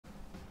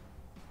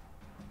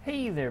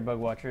Hey there, Bug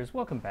Watchers.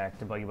 Welcome back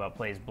to BuggyBot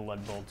Plays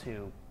Blood Bowl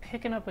 2.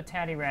 Picking up with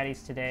Tatty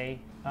Ratties today.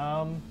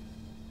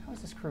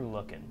 How's this crew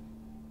looking?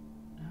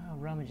 Oh,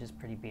 Rummage is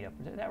pretty beat up.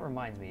 That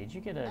reminds me, did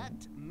you get a...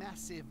 That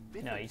massive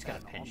No, he's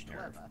got a pinched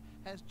nerve.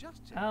 Has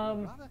just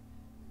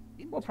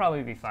We'll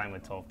probably be fine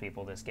with 12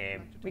 people this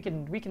game. We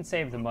can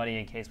save the money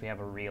in case we have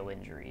a real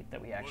injury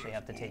that we actually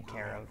have to take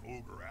care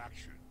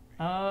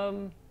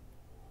of.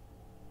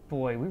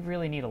 Boy, we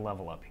really need a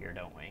level up here,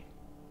 don't we?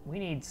 We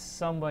need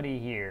somebody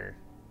here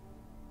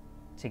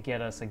to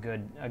get us a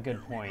good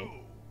point.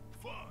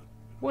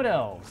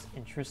 WElves,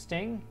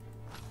 interesting.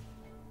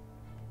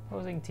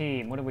 Opposing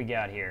team, what do we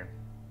got here?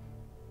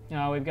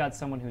 Oh, we've got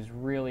someone who's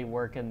really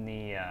working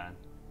the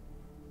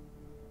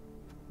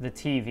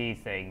TV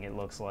thing, it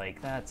looks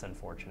like. That's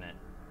unfortunate.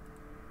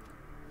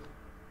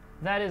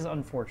 That is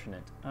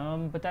unfortunate.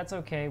 But that's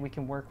okay, we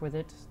can work with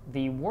it.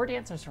 The war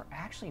dancers are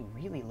actually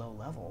really low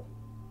level.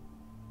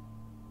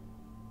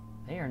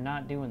 They are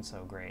not doing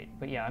so great.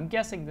 But yeah, I'm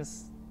guessing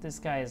this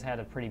guy has had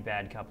a pretty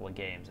bad couple of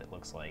games, it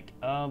looks like.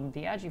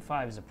 The Agi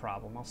 5 is a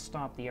problem. I'll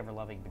stomp the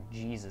ever-loving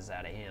bejesus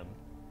out of him.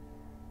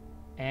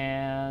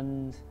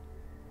 And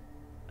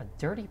a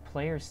dirty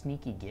player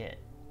sneaky git.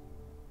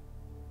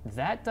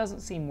 That doesn't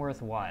seem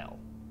worthwhile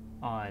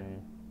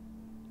on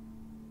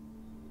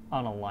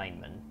a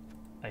lineman,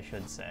 I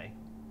should say.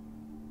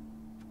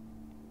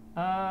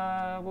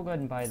 We'll go ahead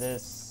and buy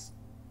this,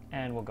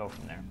 and we'll go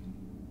from there.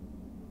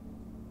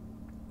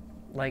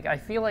 Like, I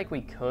feel like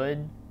we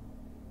could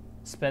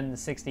spend the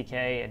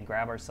 60k and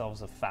grab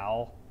ourselves a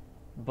foul,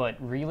 but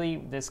really,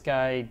 this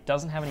guy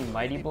doesn't have any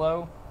Mighty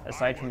Blow,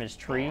 aside from his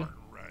tree,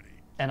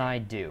 and I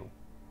do.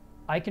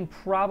 I can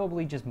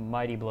probably just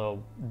Mighty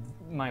Blow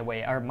my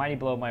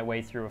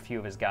way through a few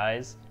of his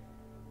guys,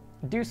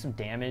 do some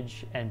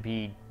damage, and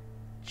be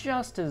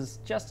just as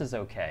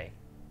okay.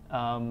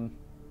 I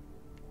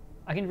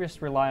can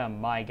just rely on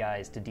my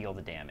guys to deal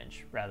the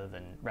damage, rather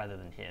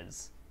than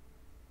his.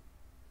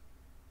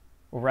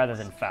 Or rather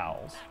than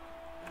fouls.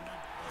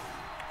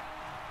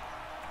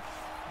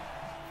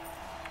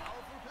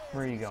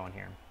 Where are you going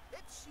here?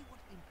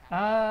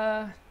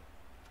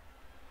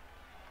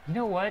 You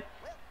know what?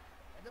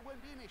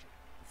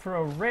 For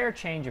a rare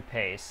change of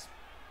pace,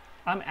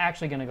 I'm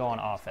actually going to go on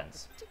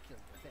offense.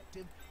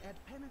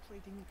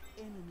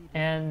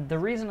 And the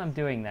reason I'm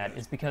doing that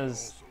is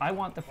because I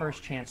want the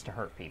first chance to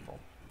hurt people.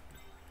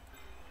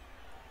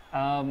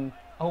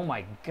 Oh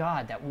my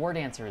god, that War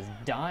Dancer is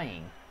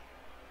dying.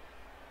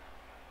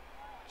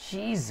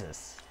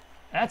 Jesus.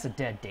 That's a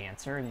dead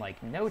dancer in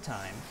like no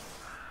time.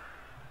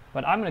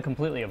 But I'm going to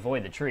completely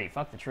avoid the tree.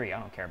 Fuck the tree, I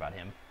don't care about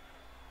him.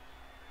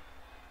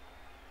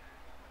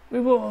 We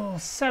will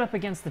set up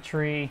against the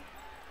tree.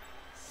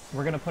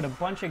 We're going to put a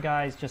bunch of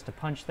guys just to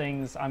punch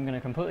things. I'm going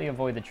to completely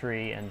avoid the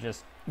tree and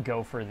just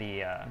go for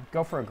the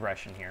go for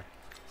aggression here.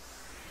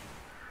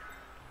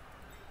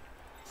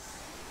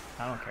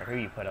 I don't care who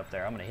you put up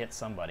there. I'm going to hit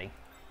somebody.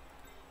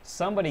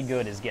 Somebody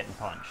good is getting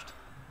punched.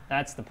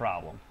 That's the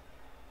problem.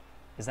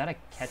 Is that a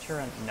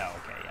catcher? No,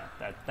 okay,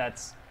 yeah.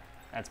 That's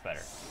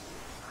better.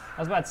 I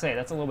was about to say,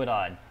 that's a little bit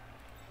odd.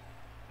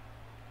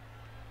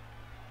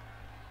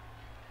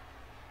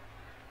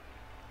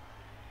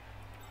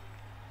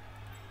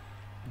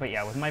 But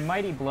yeah, with my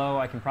Mighty Blow,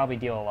 I can probably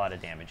deal a lot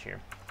of damage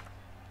here.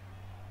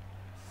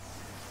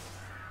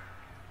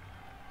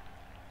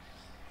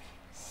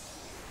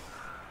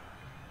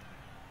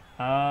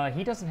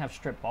 He doesn't have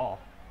Strip Ball.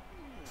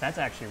 That's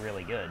actually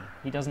really good.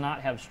 He does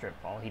not have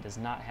Strip Ball. He does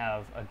not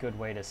have a good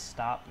way to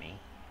stop me.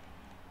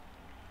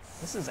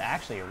 This is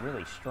actually a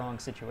really strong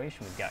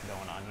situation we've got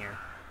going on here.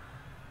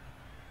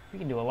 We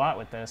can do a lot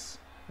with this.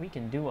 We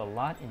can do a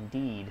lot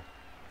indeed.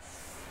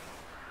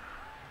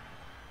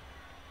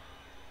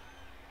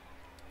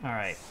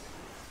 Alright.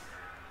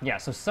 Yeah,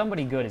 so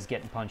somebody good is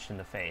getting punched in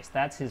the face.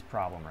 That's his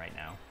problem right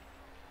now.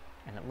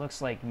 And it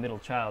looks like Middle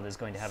Child is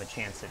going to have a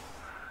chance at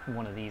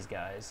one of these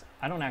guys.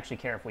 I don't actually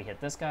care if we hit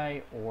this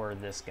guy or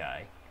this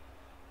guy.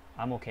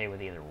 I'm okay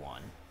with either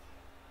one.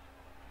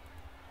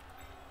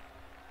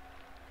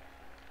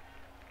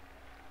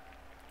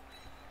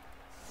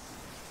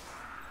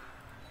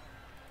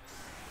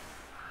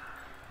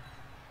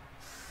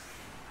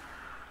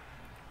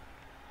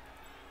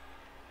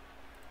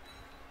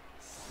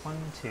 One,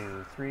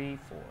 two, three,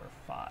 four,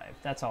 five.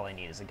 That's all I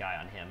need is a guy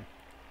on him.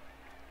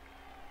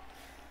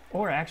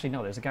 Or actually,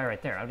 no, there's a guy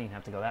right there. I don't even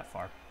have to go that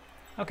far.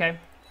 Okay,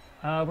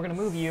 we're going to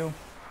move you.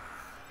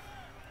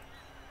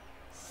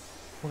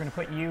 We're going to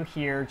put you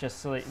here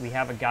just so that we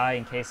have a guy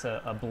in case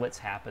a blitz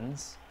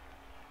happens.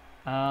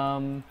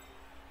 You're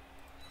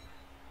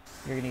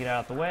going to get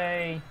out of the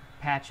way.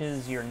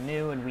 Patches, you're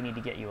new and we need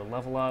to get you a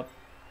level up.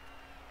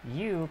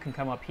 You can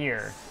come up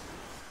here.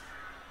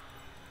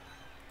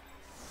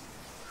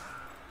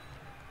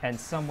 And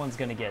someone's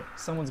gonna get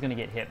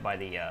hit by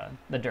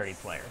the dirty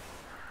player.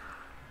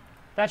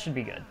 That should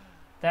be good.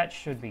 That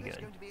should be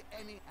good. Going to be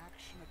any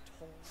action at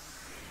all?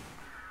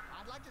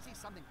 I'd like to see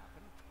something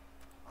happen.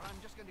 Or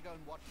I'm just going to go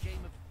and watch Game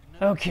of...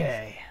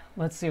 Okay,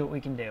 let's see what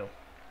we can do.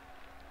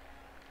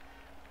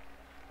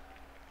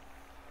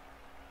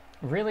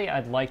 Really,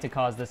 I'd like to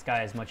cause this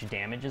guy as much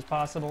damage as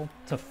possible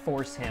to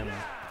force him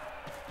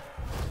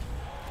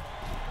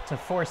to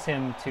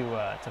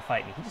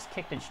fight me. He just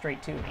kicked it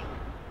straight to me.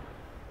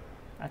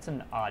 That's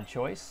an odd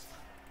choice.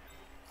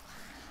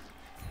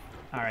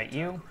 All right,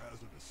 you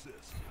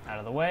out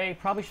of the way.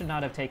 Probably should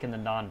not have taken the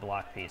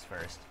non-block piece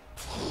first.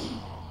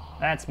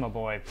 That's my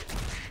boy.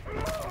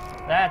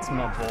 That's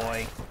my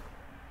boy.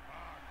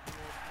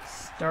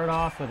 Start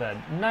off with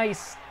a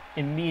nice,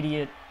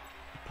 immediate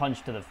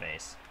punch to the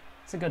face.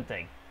 It's a good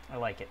thing. I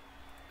like it.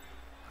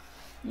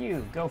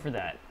 You, go for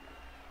that.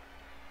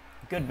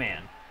 Good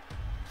man.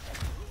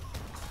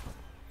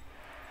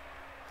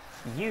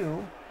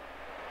 You...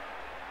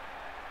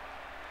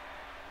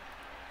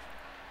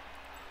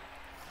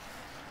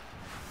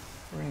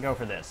 We're gonna go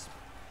for this.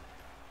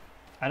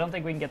 I don't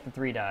think we can get the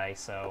 3 die,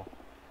 so...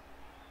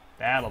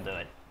 That'll do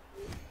it.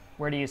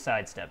 Where do you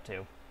sidestep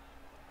to?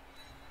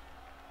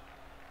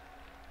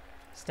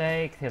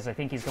 Stay, because I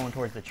think he's going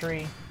towards the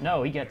tree.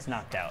 No, he gets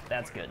knocked out.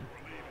 That's good.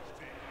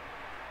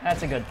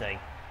 That's a good thing.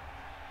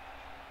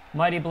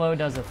 Mighty Blow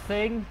does a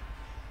thing.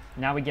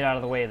 Now we get out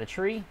of the way of the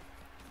tree.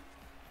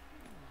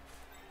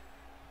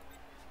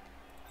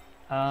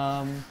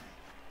 Wow,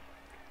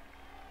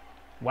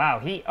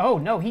 oh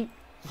no, he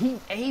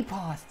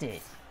apothed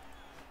it.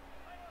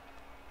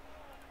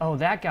 Oh,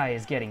 that guy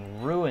is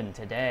getting ruined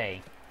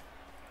today.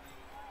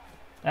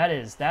 That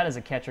is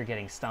a catcher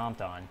getting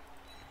stomped on.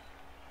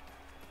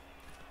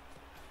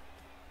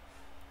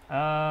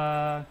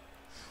 Let's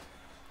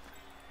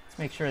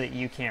make sure that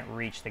you can't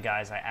reach the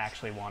guys I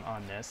actually want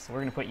on this. So we're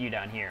gonna put you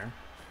down here.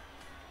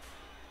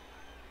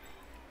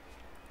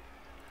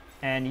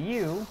 And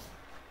you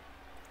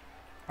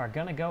are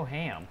gonna go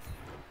ham.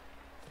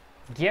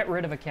 Get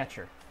rid of a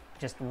catcher.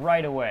 Just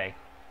right away.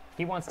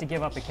 He wants to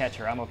give up a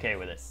catcher. I'm okay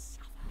with it.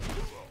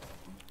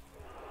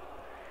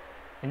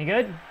 Any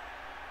good?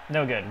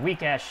 No good.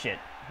 Weak ass shit.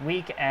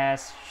 Weak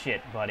ass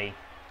shit, buddy.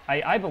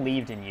 I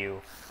believed in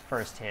you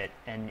first hit,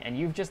 and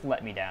you've just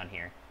let me down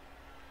here.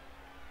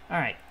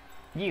 Alright.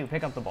 You,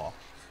 pick up the ball.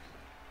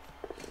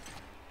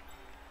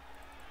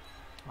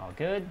 All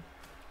good.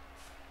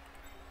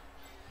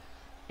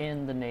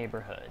 In the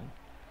neighborhood.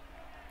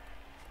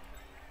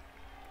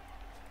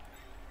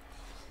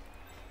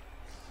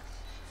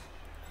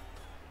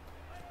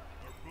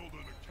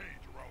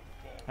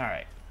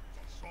 Alright.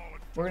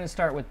 We're going to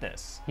start with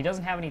this. He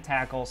doesn't have any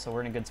tackle, so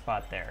we're in a good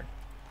spot there.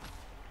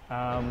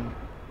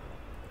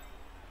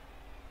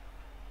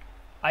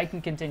 I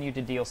can continue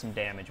to deal some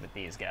damage with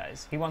these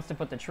guys. He wants to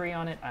put the tree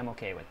on it, I'm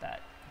okay with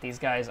that. These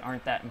guys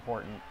aren't that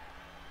important.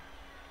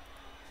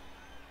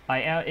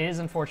 It is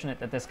unfortunate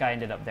that this guy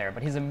ended up there,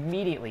 but he's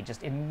immediately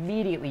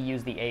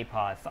used the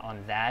apoth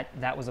on that.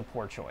 That was a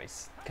poor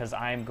choice, because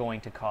I'm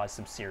going to cause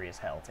some serious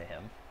hell to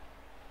him.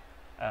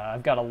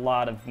 I've got a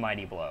lot of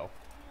Mighty Blow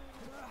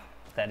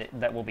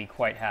that will be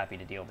quite happy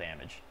to deal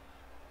damage.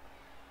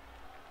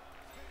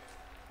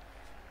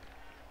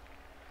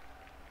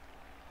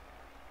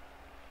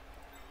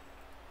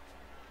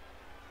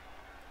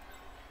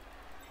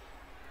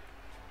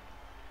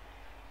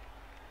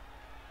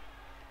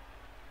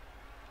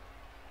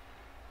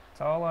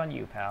 It's all on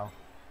you, pal.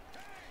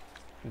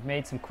 You've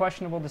made some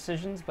questionable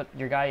decisions, but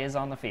your guy is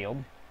on the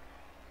field.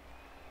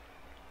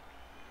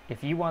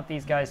 If you want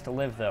these guys to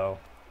live, though,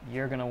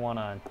 you're gonna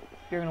wanna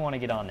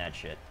get on that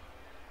shit.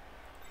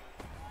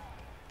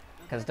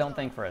 Because don't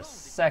think for a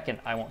second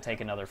I won't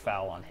take another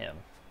foul on him.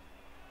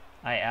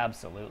 I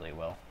absolutely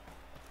will.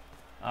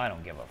 I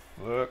don't give a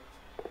fuck.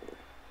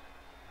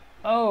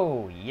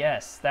 Oh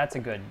yes, that's a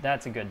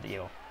good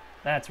deal.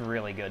 That's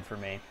really good for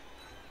me.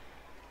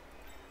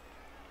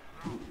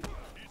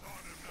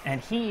 And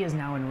he is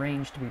now in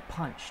range to be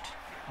punched.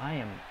 I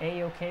am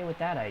A-okay with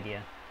that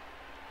idea.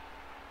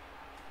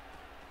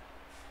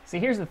 See,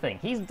 here's the thing.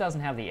 He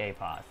doesn't have the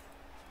apoth.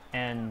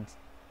 And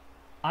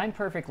I'm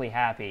perfectly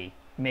happy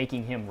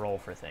making him roll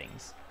for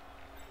things.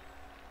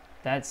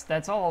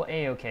 That's all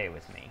A-okay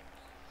with me.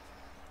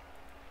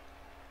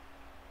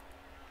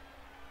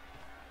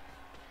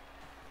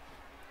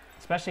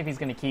 Especially if he's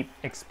going to keep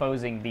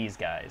exposing these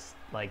guys.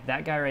 Like,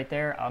 that guy right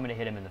there, I'm going to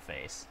hit him in the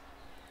face.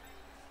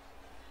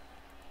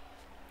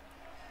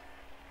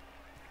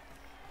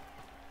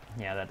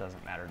 Yeah, that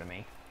doesn't matter to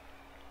me.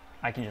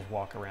 I can just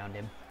walk around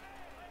him.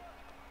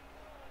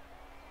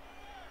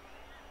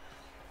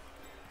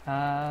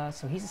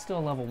 So he's still a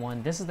level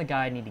 1. This is the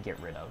guy I need to get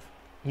rid of.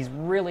 He's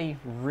really,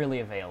 really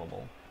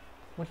available.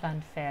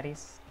 Woodland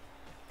fairies.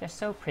 They're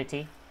so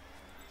pretty.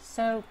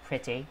 So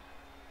pretty.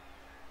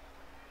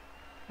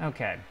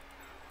 Okay.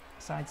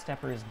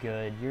 Sidestepper is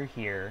good. You're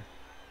here.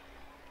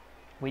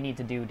 We need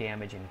to do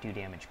damage and do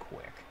damage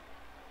quick.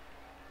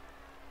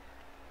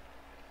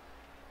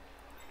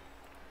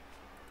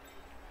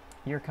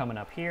 You're coming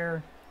up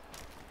here.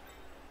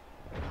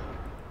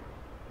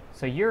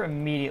 So you're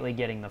immediately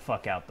getting the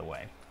fuck out the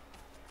way.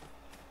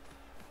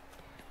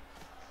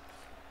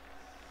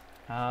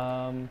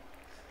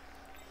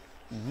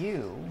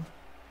 You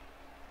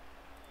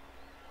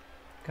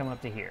come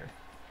up to here.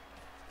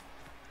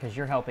 Because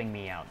you're helping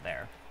me out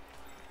there.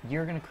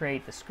 You're going to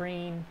create the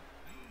screen.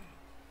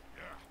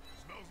 Yeah,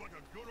 smells like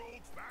a good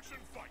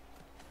old-fashioned fight.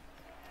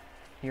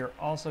 You're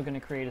also going to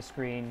create a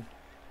screen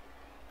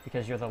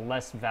because you're the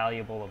less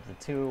valuable of the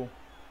two.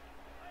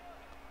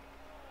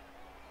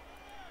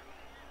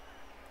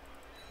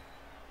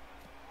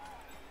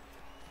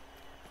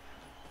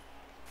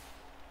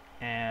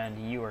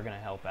 And you are going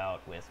to help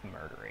out with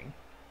murdering.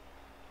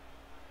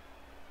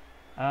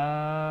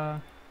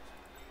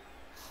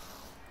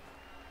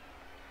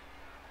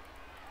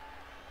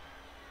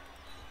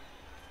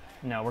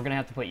 No, we're going to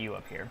have to put you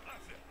up here.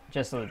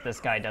 Just so that this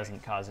guy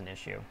doesn't cause an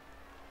issue.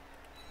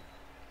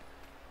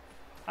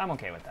 I'm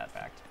okay with that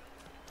fact.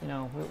 You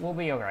know, we'll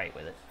be alright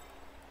with it.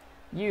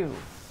 You,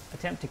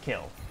 attempt to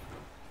kill.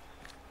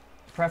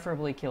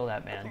 Preferably kill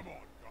that man. Come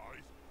on,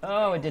 guys.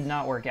 Oh, it did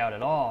not work out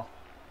at all.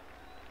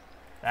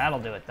 That'll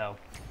do it, though.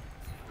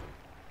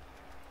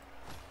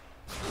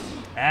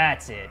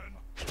 That's it.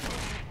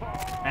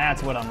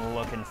 That's what I'm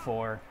looking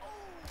for.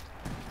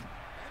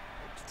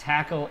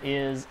 Tackle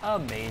is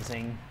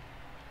amazing.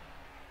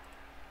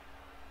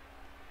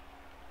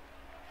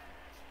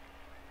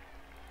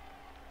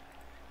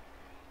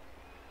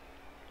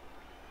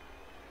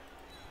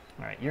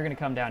 Alright, you're going to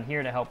come down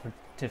here to help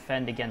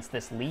defend against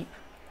this leap.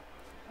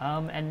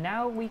 And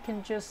now we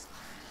can just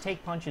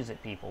take punches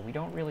at people. We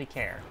don't really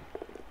care.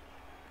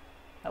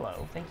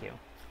 Hello, thank you.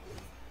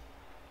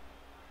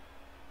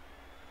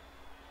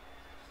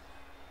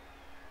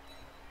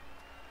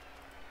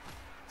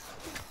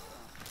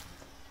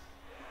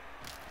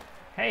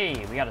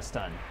 Hey, we got a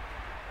stun.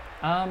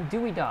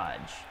 Do we dodge?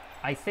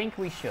 I think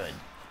we should.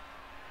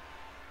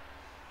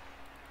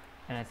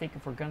 And I think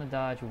if we're gonna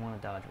dodge, we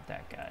want to dodge with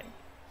that guy.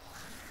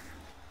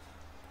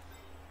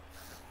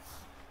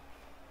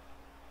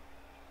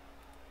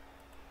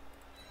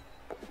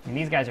 And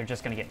these guys are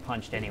just gonna get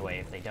punched anyway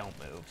if they don't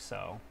move,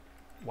 so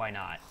why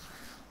not?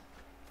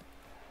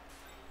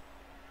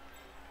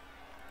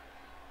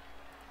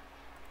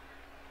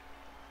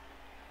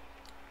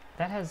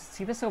 That has,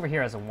 see, this over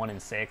here has a 1 in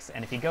 6,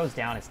 and if he goes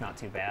down, it's not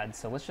too bad,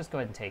 so let's just go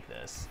ahead and take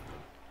this.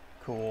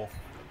 Cool.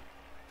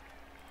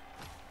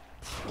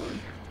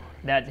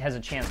 That has a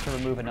chance to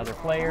remove another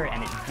player,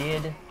 and it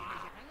did.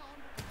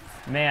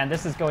 Man,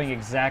 this is going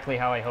exactly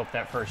how I hoped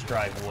that first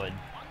drive would.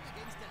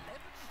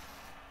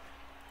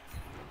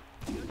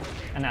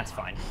 And that's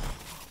fine.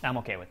 I'm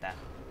okay with that.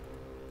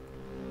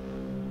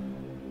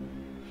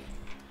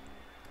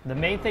 The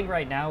main thing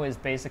right now is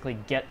basically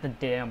get the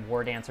damn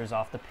war dancers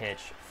off the pitch,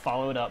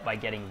 followed up by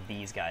getting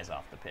these guys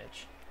off the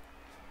pitch.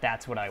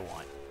 That's what I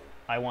want.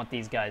 I want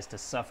these guys to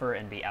suffer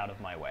and be out of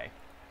my way.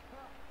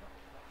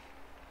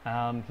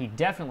 He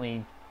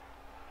definitely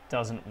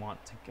doesn't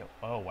want to go.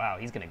 Oh, wow,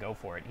 he's going to go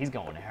for it. He's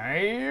going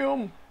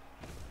ham!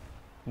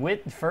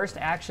 With first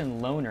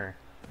action loner.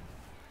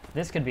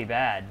 This could be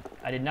bad.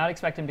 I did not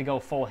expect him to go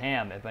full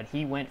ham, but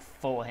he went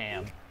full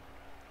ham.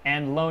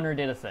 And loner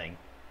did a thing.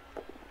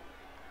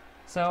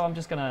 So I'm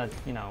just gonna,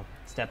 you know,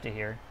 step to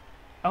here.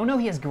 Oh no,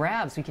 he has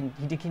grab, so I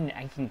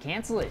can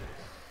cancel it.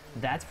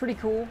 That's pretty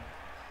cool.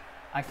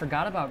 I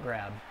forgot about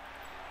grab.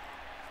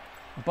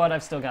 But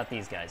I've still got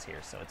these guys here,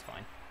 so it's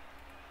fine.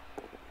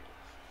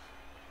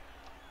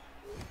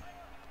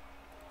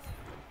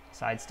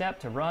 Sidestep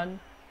to run.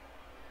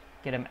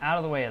 Get him out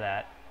of the way of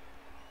that.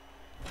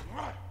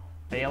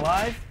 Stay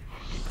alive.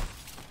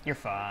 You're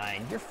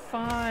fine. You're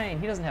fine.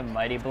 He doesn't have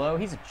Mighty Blow.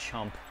 He's a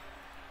chump.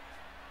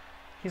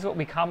 He's what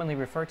we commonly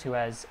refer to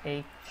as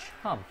a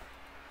chump.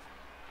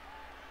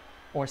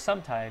 Or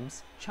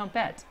sometimes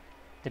chumpette,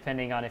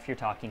 depending on if you're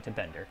talking to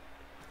Bender.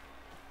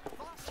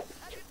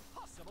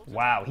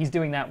 Wow, he's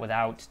doing that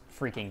without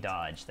freaking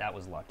dodge. That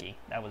was lucky.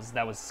 That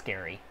was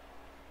scary.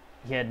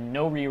 He had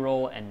no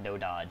reroll and no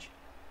dodge.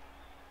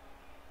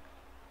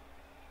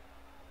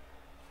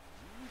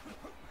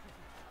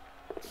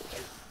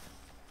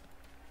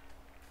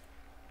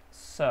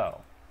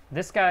 So,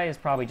 this guy is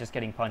probably just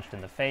getting punched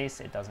in the face.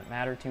 It doesn't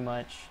matter too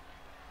much.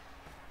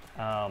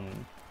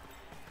 And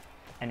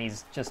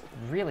he's just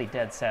really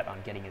dead set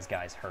on getting his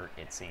guys hurt,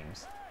 it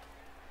seems.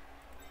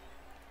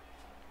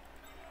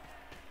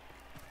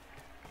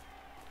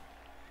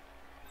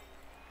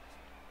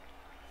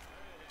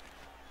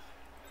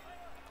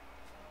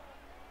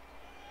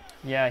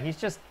 Yeah, he's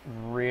just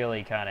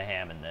really kind of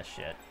hamming this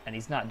shit. And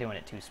he's not doing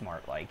it too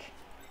smart-like.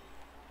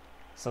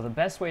 So the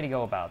best way to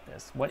go about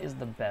this, what is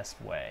the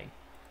best way?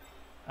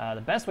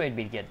 The best way would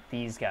be to get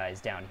these guys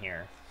down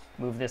here.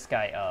 Move this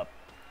guy up.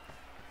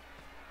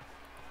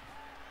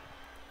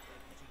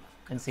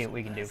 And see what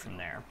we can do from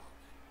there.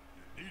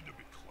 You need to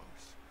be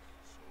close.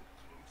 So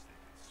close they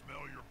can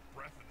smell your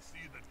breath and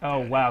see the Oh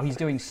wow, he's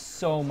doing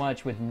so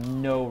much with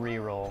no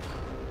reroll.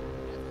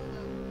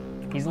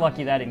 He's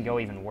lucky that didn't go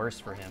even worse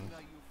for him.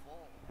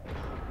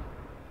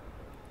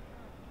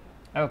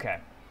 Okay.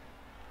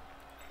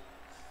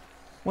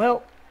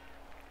 Well,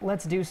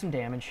 let's do some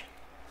damage.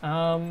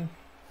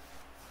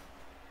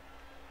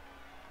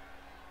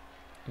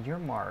 You're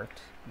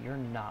marked. You're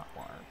not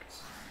marked.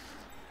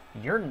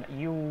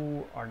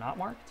 You are not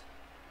marked?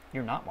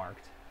 You're not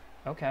marked.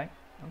 Okay,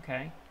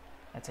 okay.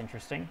 That's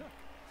interesting.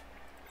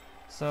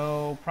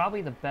 So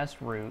probably the best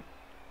route,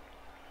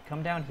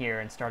 come down here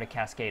and start a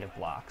cascade of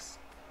blocks.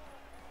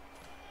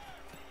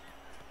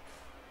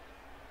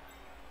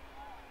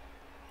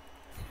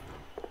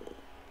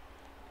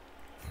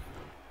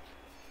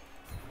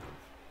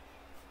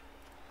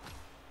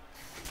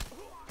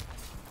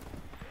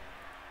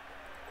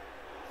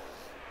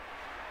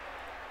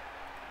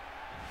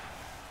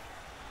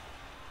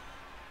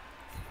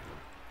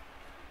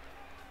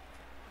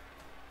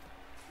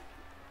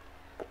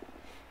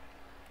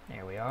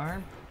 There we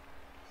are.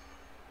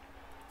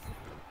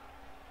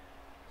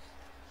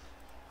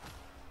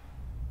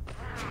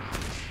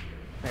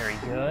 Very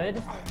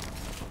good.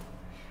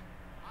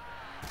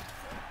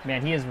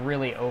 Man, he is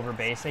really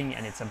overbasing,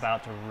 and it's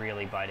about to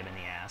really bite him in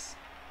the ass.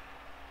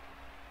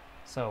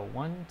 So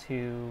 1,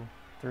 2,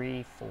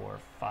 3, 4,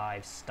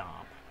 5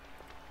 stomp.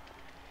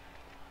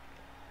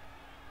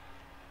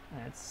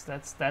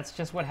 That's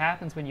just what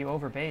happens when you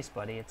overbase,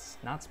 buddy. It's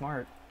not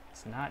smart.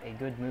 It's not a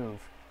good move.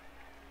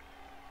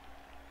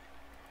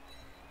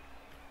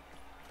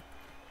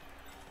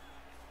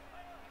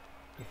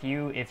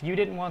 If you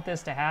didn't want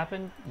this to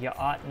happen, you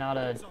ought not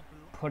to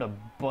put a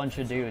bunch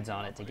of dudes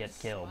on it to get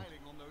killed.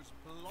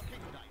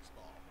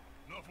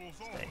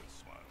 Stay.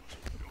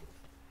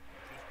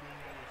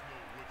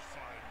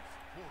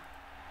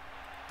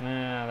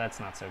 That's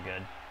not so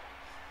good.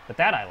 But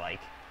that I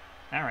like.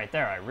 That right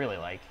there I really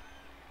like.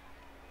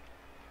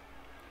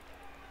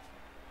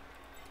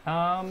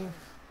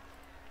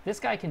 This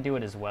guy can do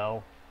it as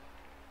well.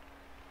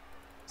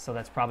 So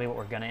that's probably what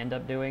we're going to end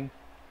up doing.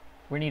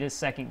 We need a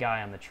second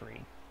guy on the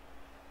tree.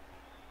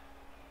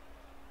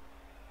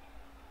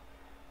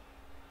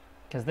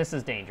 Because this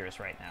is dangerous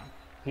right now.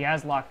 He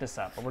has locked us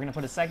up, but we're going to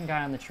put a second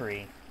guy on the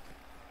tree.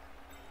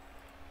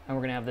 And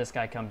we're going to have this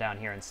guy come down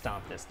here and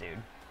stomp this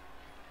dude.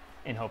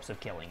 In hopes of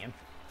killing him.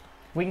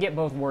 If we can get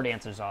both word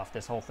answers off,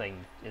 this whole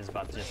thing is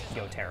about to just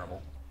go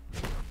terrible.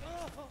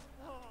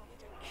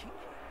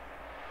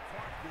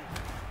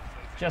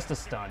 Just a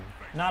stun.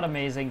 Not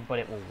amazing, but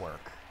it will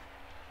work.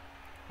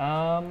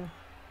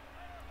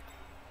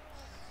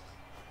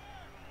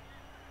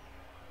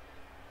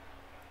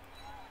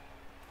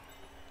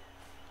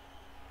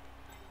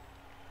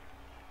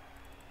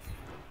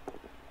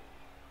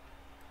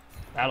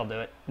 That'll do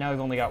it. Now we've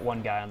only got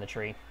one guy on the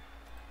tree.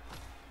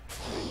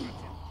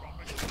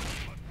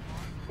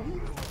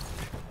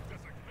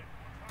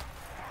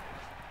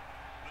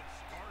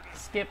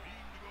 Skip.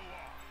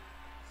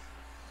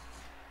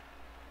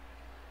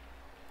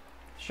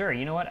 Sure,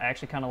 you know what? I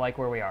actually kind of like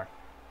where we are.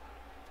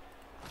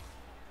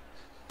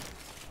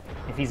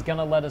 If he's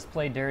gonna let us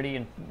play dirty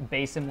and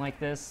base him like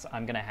this,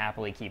 I'm gonna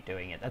happily keep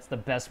doing it. That's the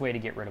best way to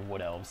get rid of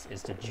wood elves,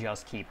 is to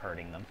just keep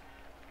hurting them.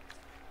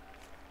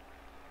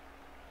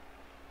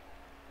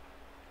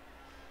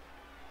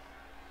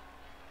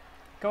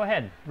 Go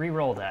ahead,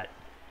 re-roll that.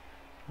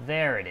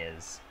 There it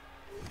is.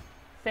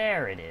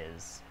 There it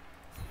is.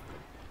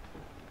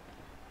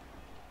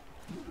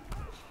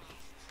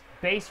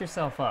 Base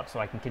yourself up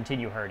so I can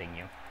continue hurting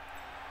you.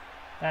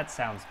 That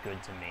sounds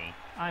good to me.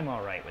 I'm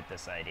alright with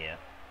this idea.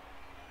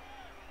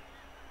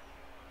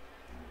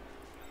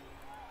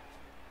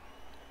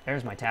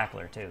 There's my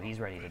tackler too. He's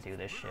ready to do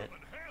this shit.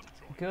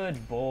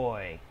 Good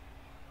boy.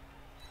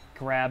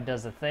 Grab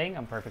does the thing.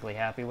 I'm perfectly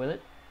happy with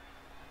it.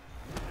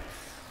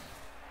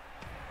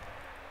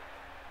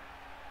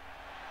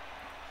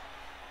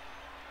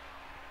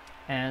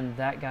 And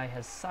that guy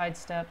has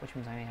sidestep, which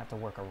means I may have to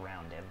work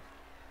around him.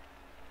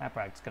 That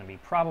part's going to be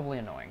probably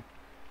annoying.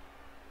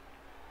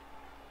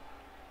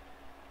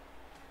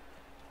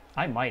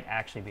 I might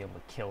actually be able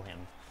to kill him,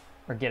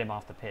 or get him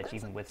off the pitch,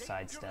 even with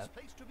sidestep.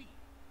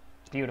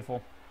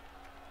 Beautiful.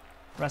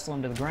 Wrestle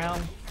him to the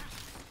ground.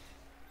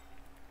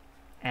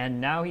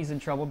 And now he's in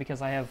trouble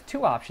because I have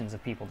two options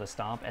of people to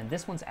stomp, and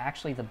this one's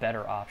actually the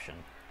better option.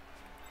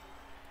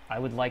 I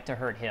would like to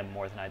hurt him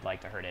more than I'd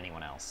like to hurt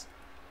anyone else.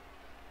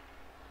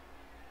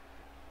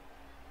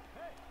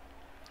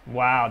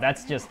 Wow,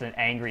 that's just an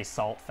angry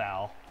salt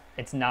foul.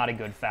 It's not a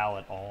good foul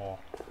at all.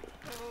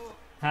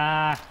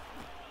 Ha!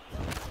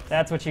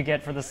 That's what you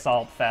get for the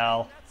salt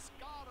foul.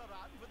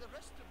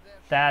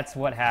 That's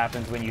what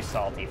happens when you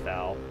salty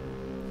foul.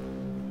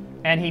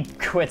 And he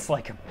quits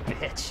like a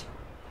bitch.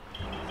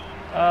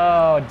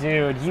 Oh,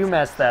 dude, you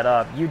messed that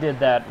up. You did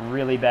that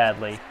really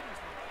badly.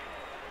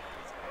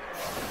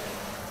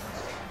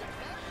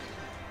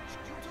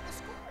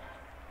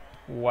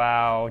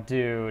 Wow,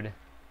 dude.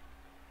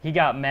 He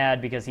got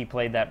mad because he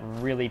played that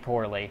really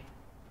poorly.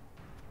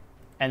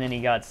 And then he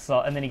got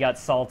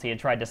salty and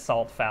tried to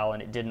salt foul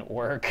and it didn't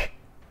work.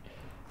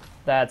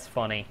 That's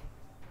funny.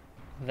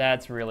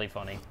 That's really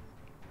funny.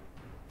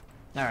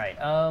 All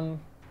right,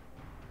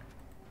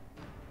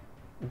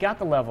 we got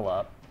the level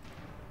up.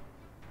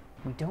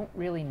 We don't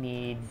really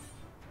need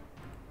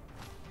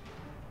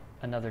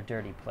another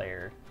dirty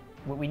player.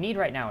 What we need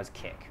right now is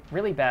kick.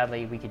 Really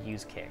badly, we could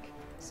use kick.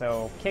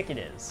 So kick it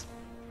is.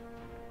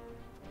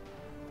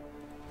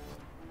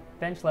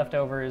 Bench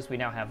leftovers, we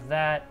now have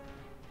that.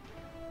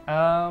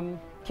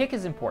 Kick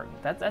is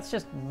important. That's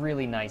just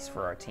really nice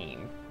for our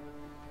team.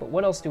 But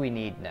what else do we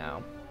need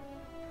now?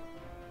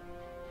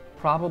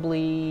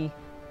 Probably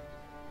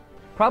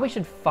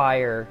should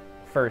fire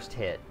first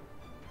hit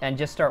and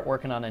just start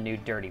working on a new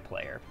dirty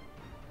player.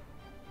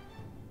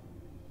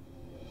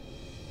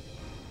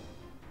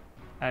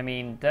 I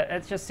mean,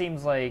 that just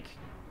seems like...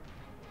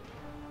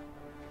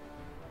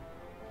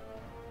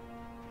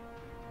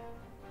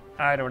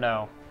 I don't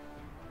know.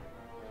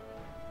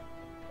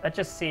 That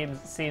just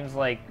seems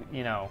like,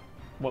 you know,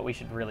 what we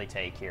should really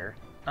take here.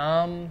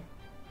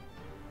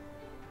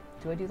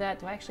 Do I do that?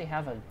 Do I actually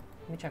have a...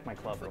 Let me check my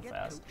club real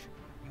fast. Coach,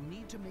 you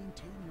need to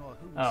maintain your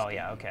home Oh, state.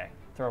 yeah, okay.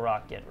 Throw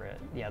rock, get rid.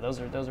 Yeah, those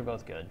are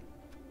both good.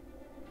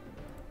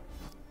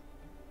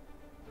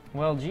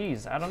 Well,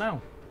 geez, I don't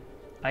know.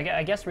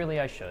 I guess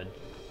really I should.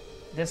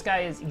 This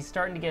guy he's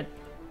starting to get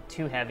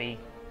too heavy.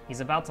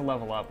 He's about to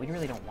level up. We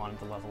really don't want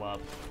him to level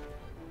up.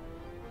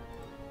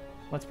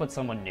 Let's put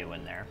someone new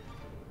in there.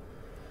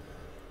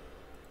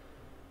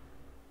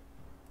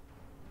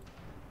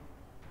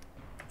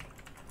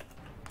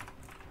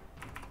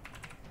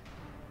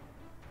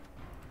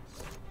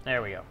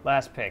 There we go.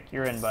 Last pick.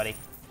 You're in, buddy.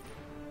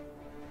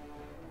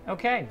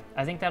 Okay,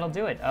 I think that'll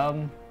do it.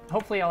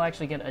 Hopefully I'll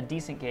actually get a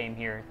decent game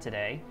here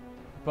today.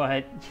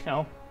 But, you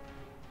know,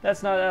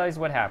 that's not always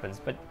what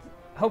happens. But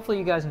hopefully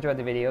you guys enjoyed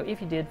the video.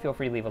 If you did, feel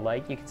free to leave a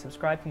like. You can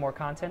subscribe for more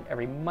content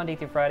every Monday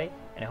through Friday.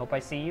 And I hope I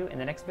see you in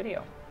the next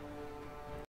video.